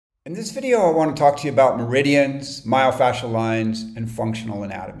In this video, I want to talk to you about meridians, myofascial lines, and functional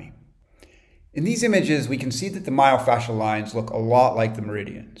anatomy. In these images, we can see that the myofascial lines look a lot like the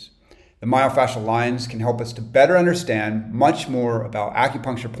meridians. The myofascial lines can help us to better understand much more about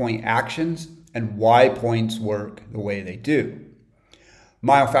acupuncture point actions and why points work the way they do.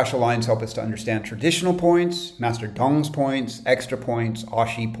 Myofascial lines help us to understand traditional points, Master Dong's points, extra points,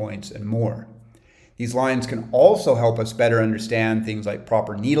 Ashi points, and more. These lines can also help us better understand things like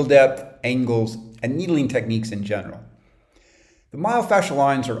proper needle depth, angles, and needling techniques in general. The myofascial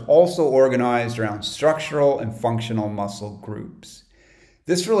lines are also organized around structural and functional muscle groups.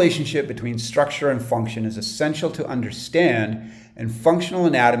 This relationship between structure and function is essential to understand, and functional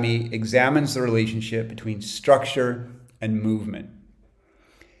anatomy examines the relationship between structure and movement.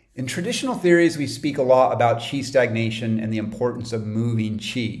 In traditional theories, we speak a lot about qi stagnation and the importance of moving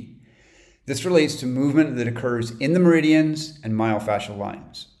qi. This relates to movement that occurs in the meridians and myofascial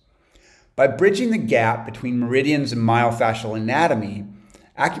lines. By bridging the gap between meridians and myofascial anatomy,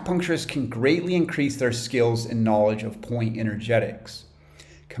 acupuncturists can greatly increase their skills and knowledge of point energetics.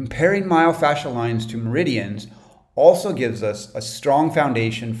 Comparing myofascial lines to meridians also gives us a strong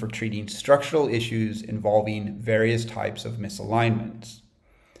foundation for treating structural issues involving various types of misalignments.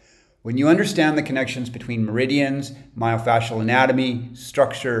 When you understand the connections between meridians, myofascial anatomy,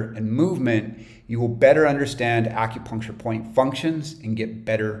 structure, and movement, you will better understand acupuncture point functions and get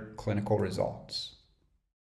better clinical results.